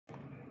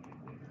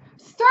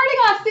Starting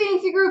off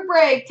CNC group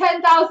break,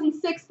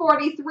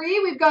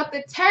 10,643. We've got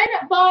the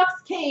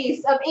 10-box case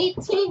of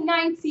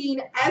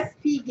 1819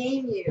 SP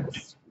game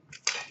used.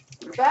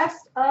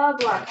 Best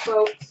of luck,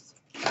 folks.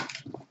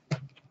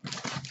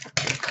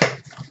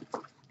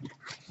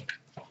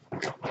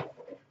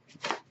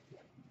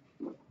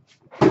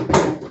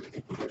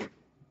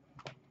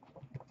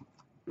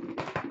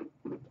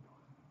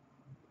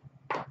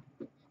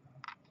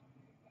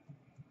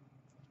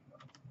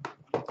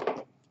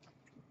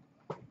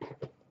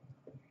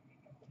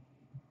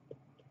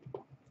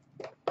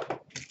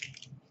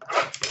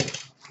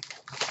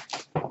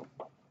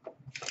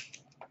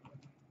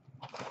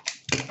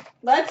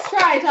 Let's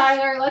try,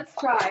 Tyler. Let's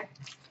try.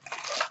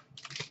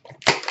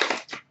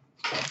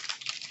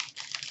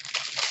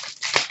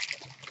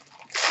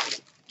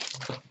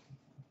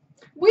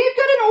 We've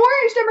got an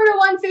orange number to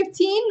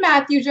 115,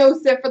 Matthew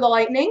Joseph for the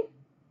Lightning.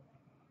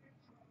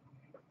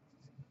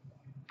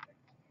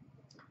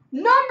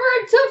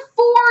 Number to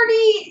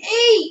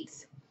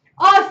 48,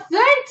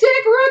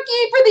 authentic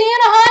rookie for the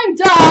Anaheim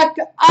Duck,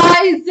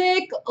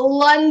 Isaac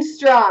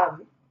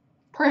Lundstrom.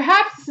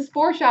 Perhaps this is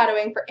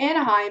foreshadowing for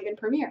Anaheim in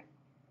Premier.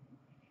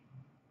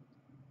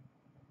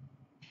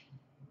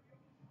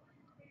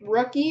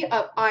 Rookie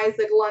of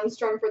Isaac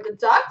Lundstrom for the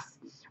Ducks.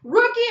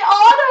 Rookie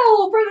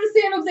auto for the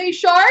San Jose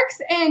Sharks,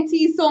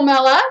 Antti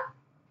Suomela.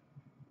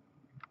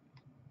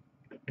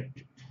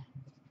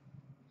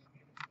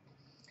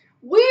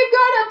 We've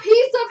got a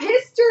piece of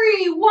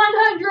history,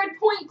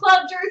 100-point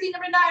club jersey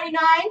number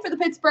 99 for the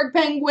Pittsburgh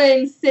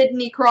Penguins,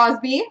 Sidney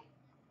Crosby.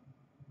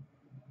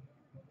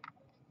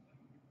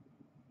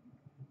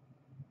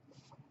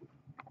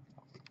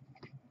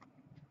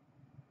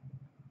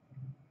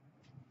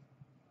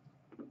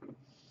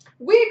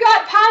 We've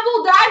got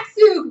Pavel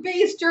Datsyuk,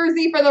 base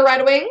jersey for the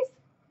Red Wings.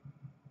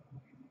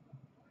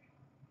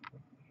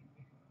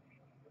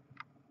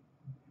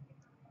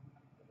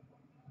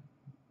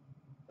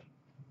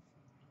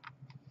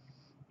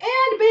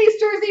 And base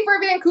jersey for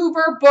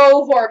Vancouver,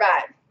 Bo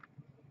Horvat.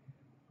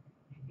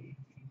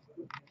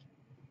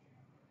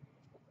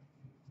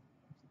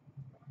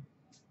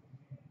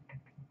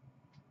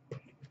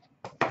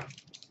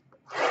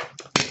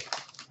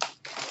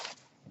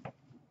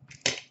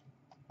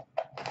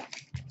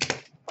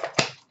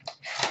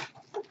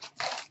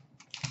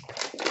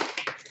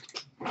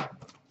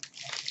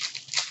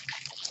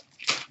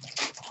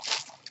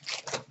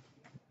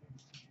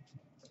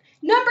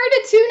 Number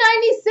to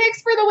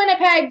 296 for the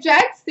Winnipeg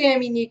Jets,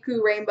 Sami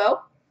Niku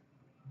Rainbow.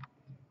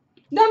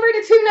 Number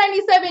to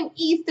 297,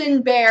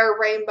 Ethan Bear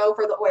Rainbow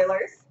for the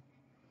Oilers.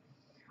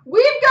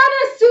 We've got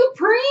a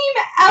Supreme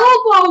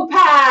elbow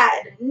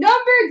pad,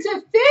 number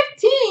to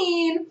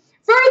 15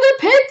 for the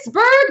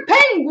Pittsburgh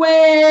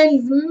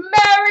Penguins,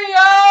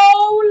 Mario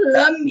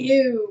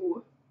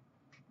Lemieux.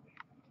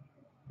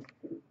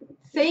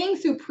 Saying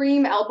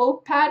Supreme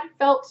elbow pad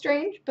felt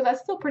strange, but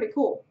that's still pretty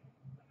cool.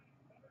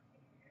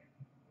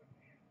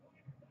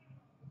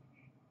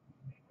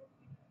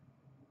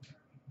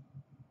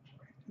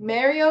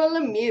 Mario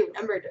Lemieux,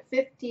 number to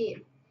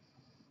 15.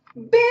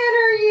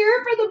 Banner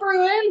year for the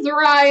Bruins,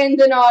 Ryan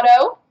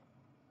Donato.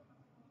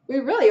 We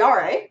really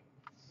are, eh?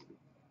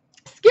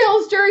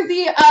 Skills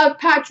jersey of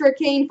Patrick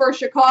Kane for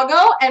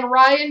Chicago, and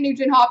Ryan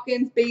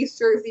Nugent-Hopkins base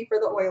jersey for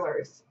the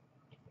Oilers.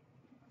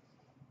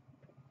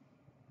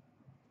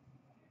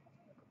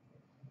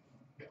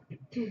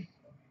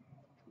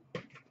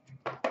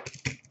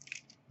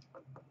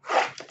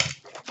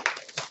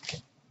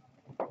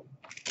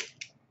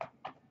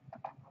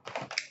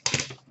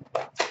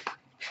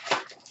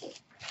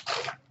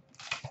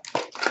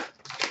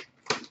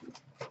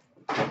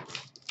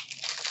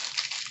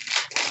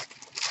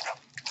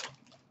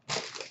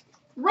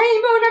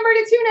 Rainbow number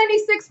to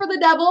 296 for the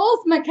Devils,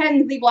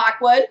 Mackenzie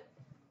Blackwood.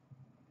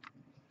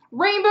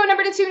 Rainbow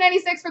number to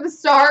 296 for the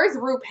Stars,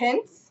 Roop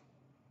Hintz.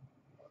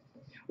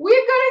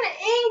 We've got an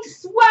inked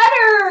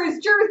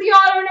sweaters, jersey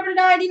auto number to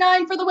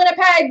 99 for the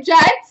Winnipeg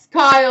Jets,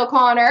 Kyle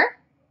Connor.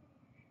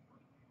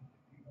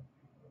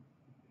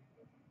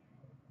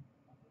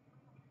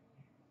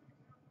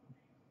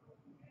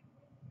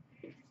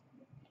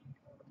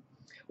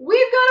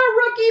 We've got a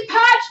rookie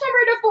patch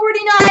number to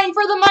 49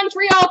 for the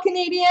Montreal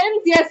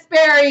Canadiens,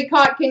 Jesperi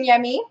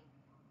Kotkaniemi.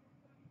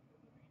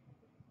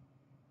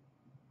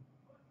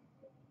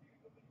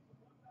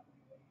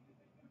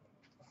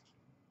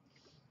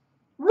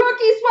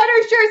 Rookie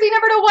sweaters jersey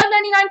number to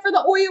 199 for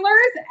the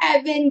Oilers,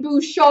 Evan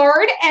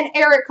Bouchard, and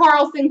Erik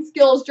Karlsson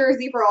skills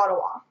jersey for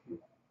Ottawa.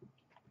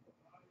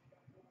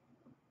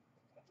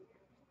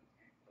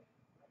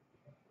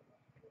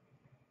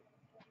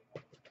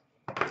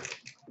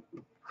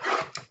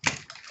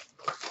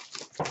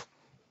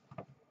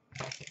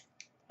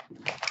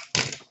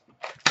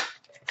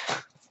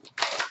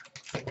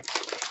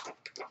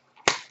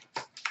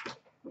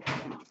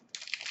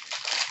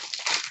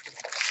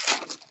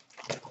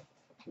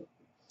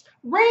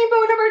 Rainbow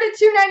number to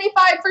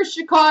 295 for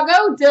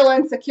Chicago,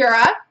 Dylan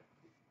Sakura.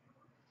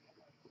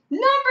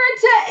 Number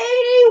to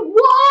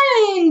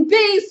 81,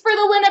 base for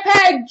the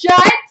Winnipeg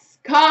Jets,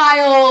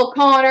 Kyle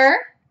Connor.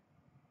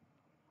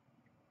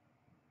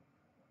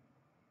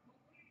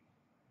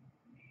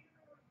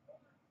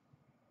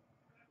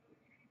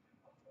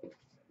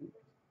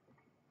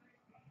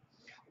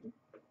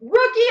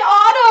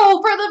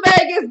 auto for the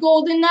Vegas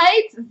Golden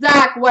Knights,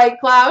 Zach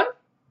Whitecloud.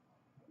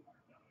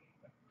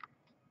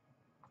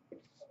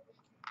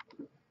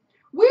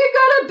 We've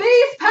got a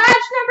base patch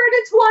number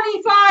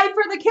 /25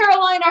 for the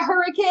Carolina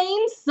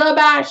Hurricanes,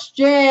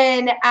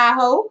 Sebastian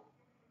Aho.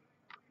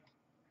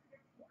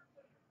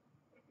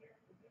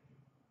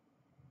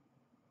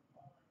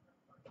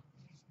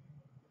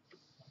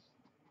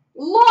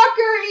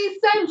 Locker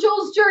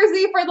Essentials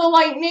jersey for the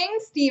Lightning,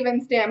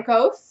 Steven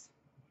Stamkos.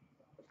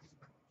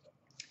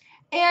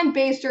 And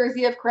base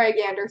jersey of Craig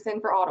Anderson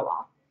for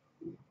Ottawa.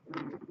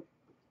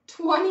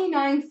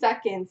 29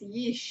 seconds,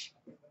 yeesh.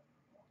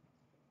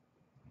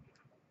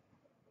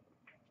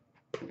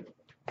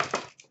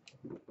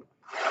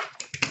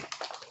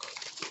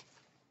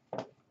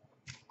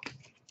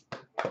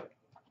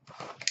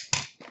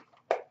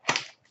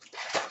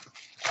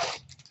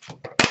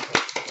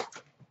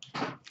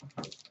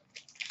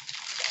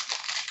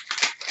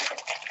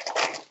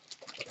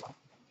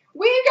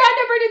 We've got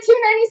number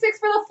 /296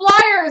 for the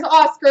Flyers,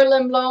 Oscar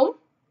Lindblom.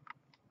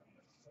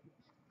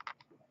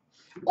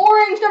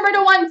 Orange number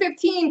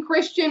 /115,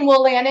 Christian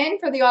Wolanin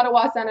for the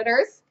Ottawa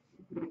Senators.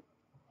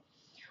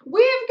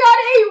 We've got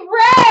a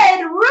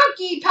red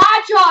rookie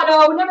patch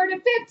auto, number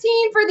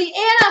 /15 for the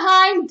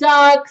Anaheim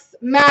Ducks,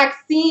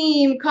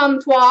 Maxime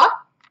Comtois.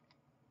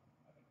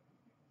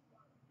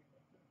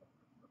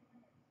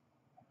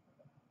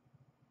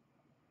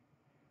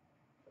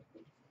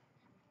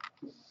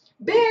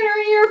 Banner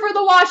year for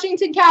the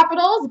Washington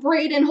Capitals,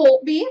 Braden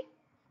Holtby.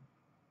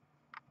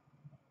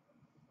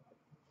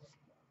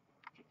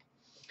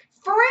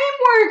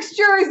 Frameworks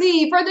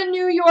jersey for the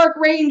New York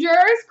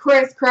Rangers,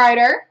 Chris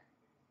Kreider.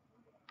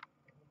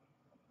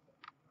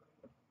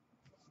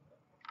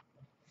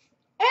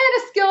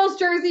 And a skills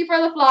jersey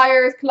for the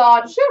Flyers,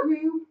 Claude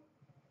Giroux.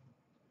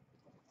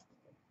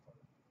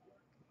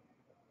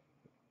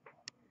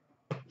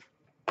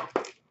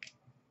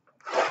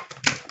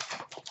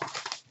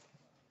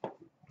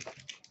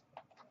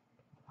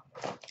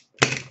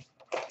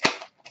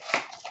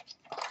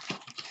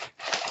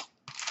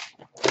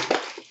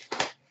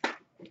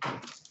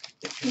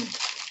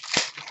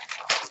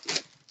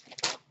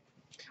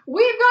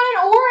 We've got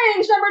an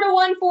orange number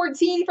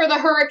 /114 for the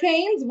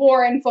Hurricanes,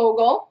 Warren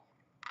Fogle.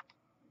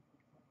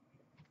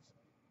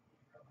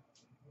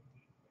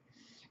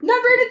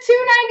 Number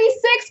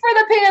 /296 for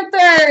the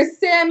Panthers,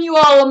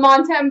 Samuel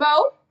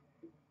Montembeault.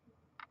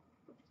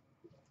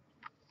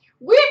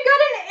 We've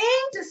got an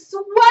inked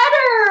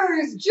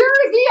sweaters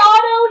jersey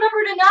auto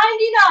number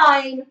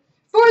 /99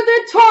 for the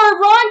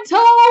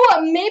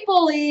Toronto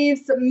Maple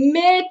Leafs,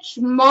 Mitch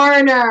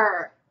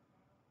Marner.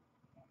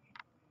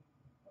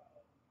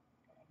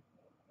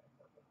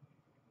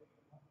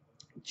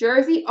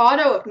 Jersey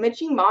auto of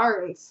Mitchie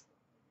Marnes.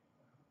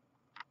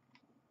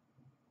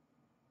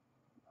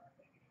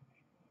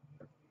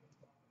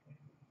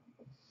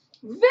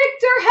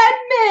 Victor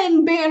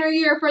Hedman, banner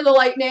year for the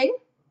Lightning.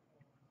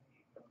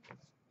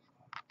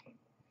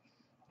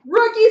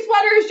 Rookie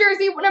sweaters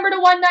jersey number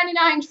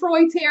 /199,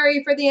 Troy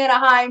Terry for the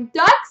Anaheim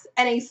Ducks,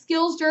 and a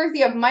skills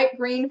jersey of Mike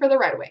Green for the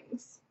Red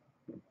Wings.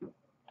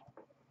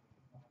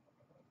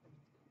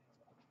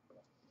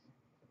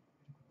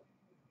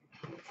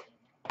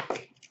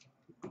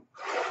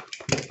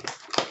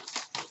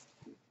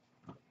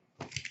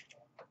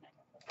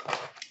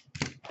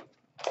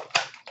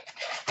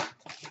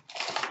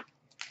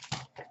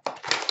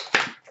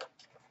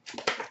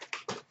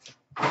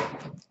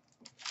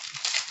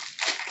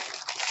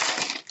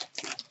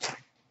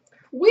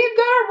 We've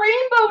got a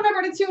rainbow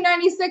number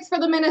 /296 for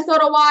the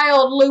Minnesota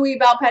Wild, Louis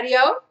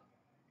Valpedio.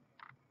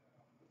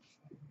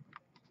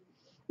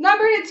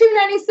 Number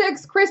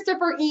 /296,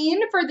 Christopher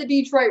Ian for the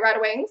Detroit Red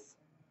Wings.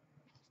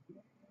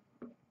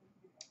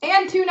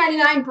 And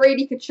 /299,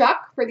 Brady Tkachuk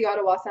for the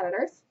Ottawa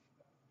Senators.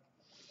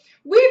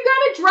 We've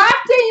got a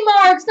draft day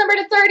marks, number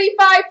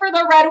 /35 for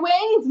the Red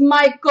Wings,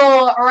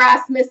 Michael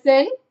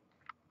Rasmussen.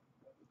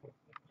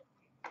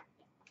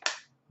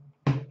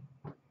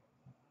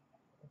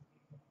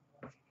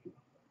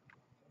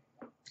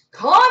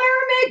 Connor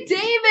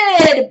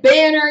McDavid,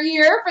 banner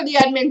year for the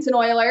Edmonton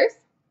Oilers.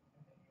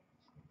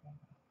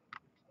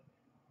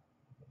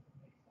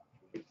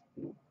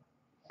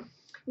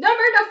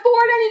 Number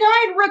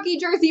 /499, rookie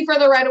jersey for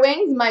the Red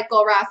Wings,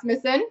 Michael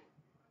Rasmussen.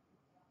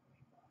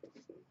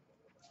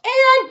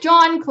 And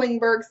John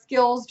Klingberg,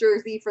 skills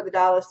jersey for the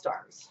Dallas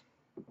Stars.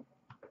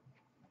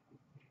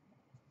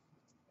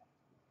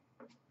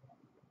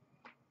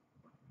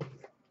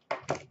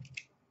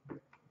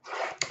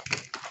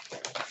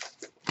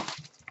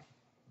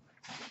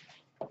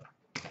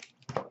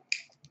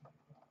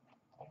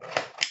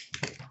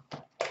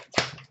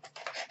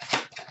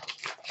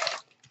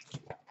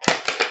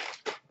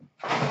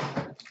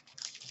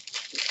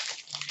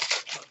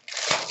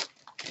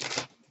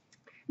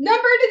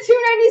 Number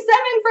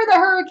 /297 for the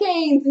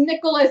Hurricanes,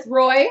 Nicholas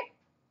Roy.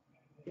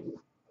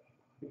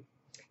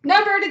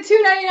 Number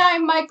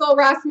 /299, Michael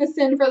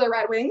Rasmussen for the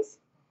Red Wings.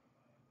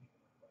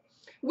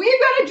 We've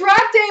got a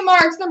draft day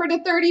marks, number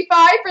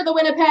 /35 for the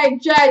Winnipeg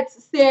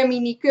Jets, Sami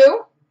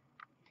Niku.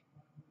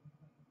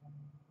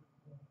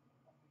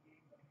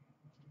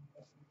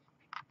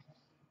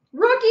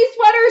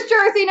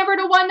 jersey number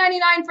to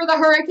 199 for the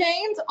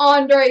Hurricanes,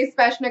 Andrei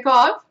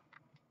Svechnikov.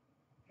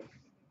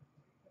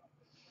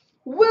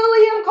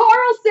 William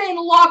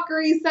Karlsson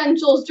Locker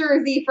Essentials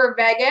jersey for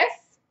Vegas.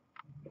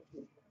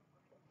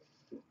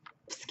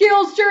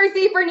 Skills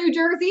jersey for New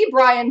Jersey,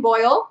 Brian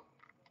Boyle.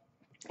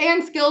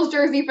 And skills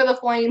jersey for the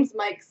Flames,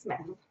 Mike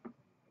Smith.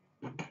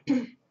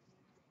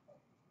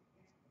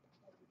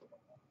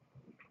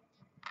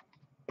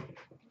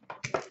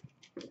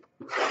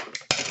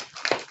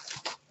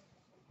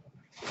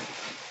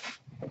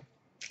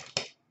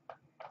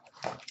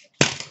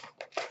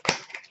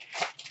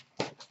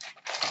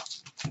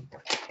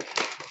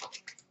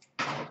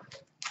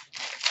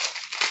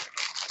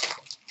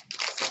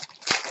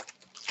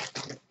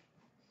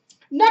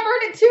 Number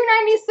to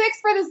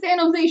 296 for the San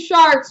Jose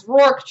Sharks,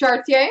 Rourke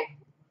Chartier.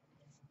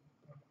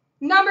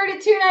 Number to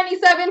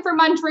 297 for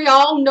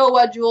Montreal,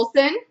 Noah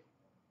Juulsen.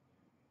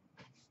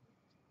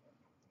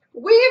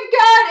 We've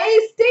got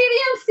a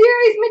Stadium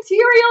Series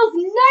Materials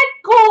net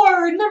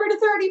cord, number to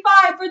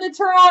 35 for the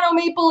Toronto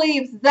Maple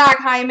Leafs, Zach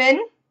Hyman.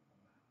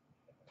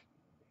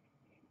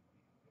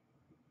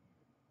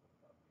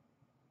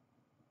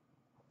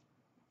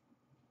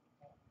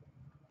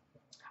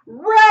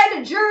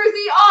 Red jersey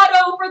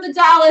auto for the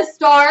Dallas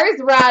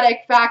Stars,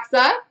 Radek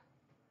Faksa.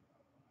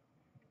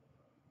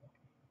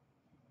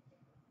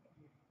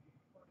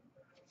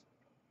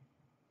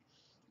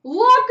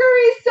 Locker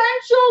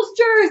Essentials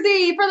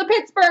jersey for the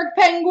Pittsburgh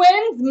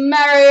Penguins,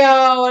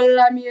 Mario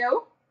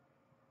Lemieux.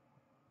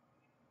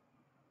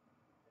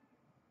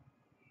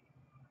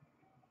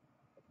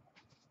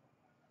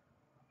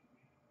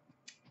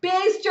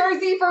 Base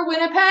jersey for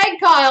Winnipeg,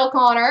 Kyle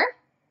Connor.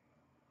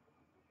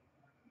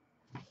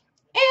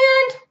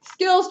 And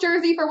skills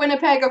jersey for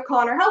Winnipeg of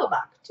Connor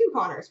Hellebuck. 2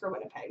 Connors for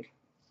Winnipeg.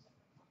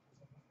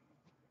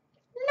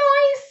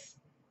 Nice.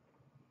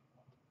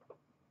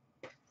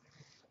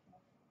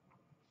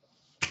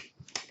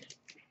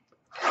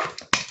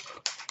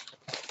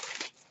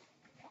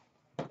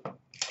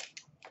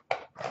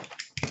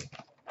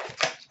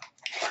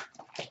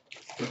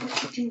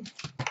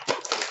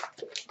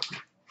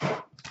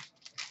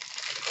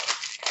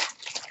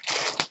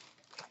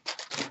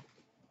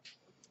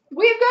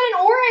 We've got an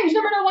orange,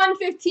 number to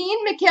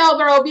 115, Mikhail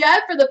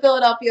Vorobyev for the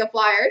Philadelphia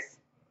Flyers.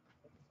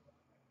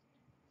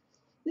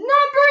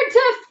 Number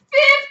to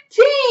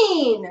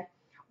 15,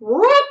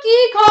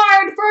 rookie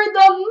card for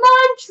the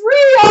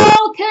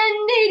Montreal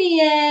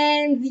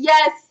Canadiens.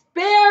 Yes,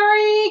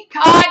 Barry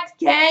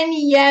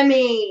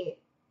Kotkaniemi.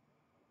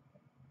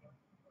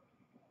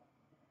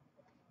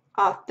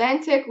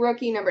 Authentic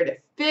rookie number to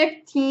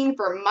 15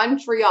 for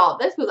Montreal.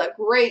 This was a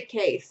great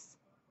case.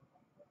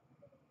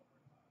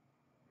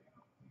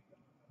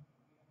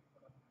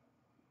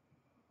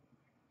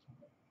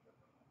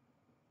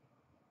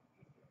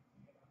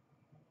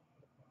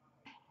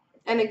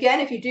 And again,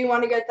 if you do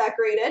want to get that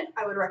graded,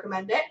 I would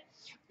recommend it.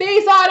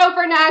 Base auto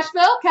for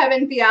Nashville,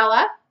 Kevin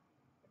Fiala.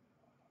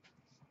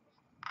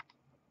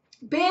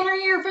 Banner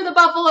year for the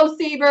Buffalo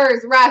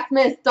Sabres,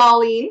 Rasmus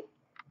Dahlin.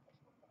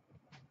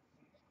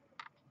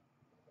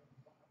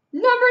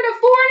 Number to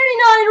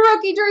 499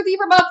 rookie jersey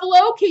for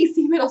Buffalo,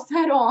 Casey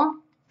Middleton.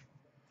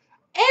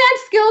 And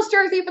skills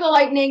jersey for the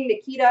Lightning,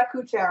 Nikita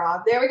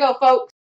Kucherov. There we go, folks.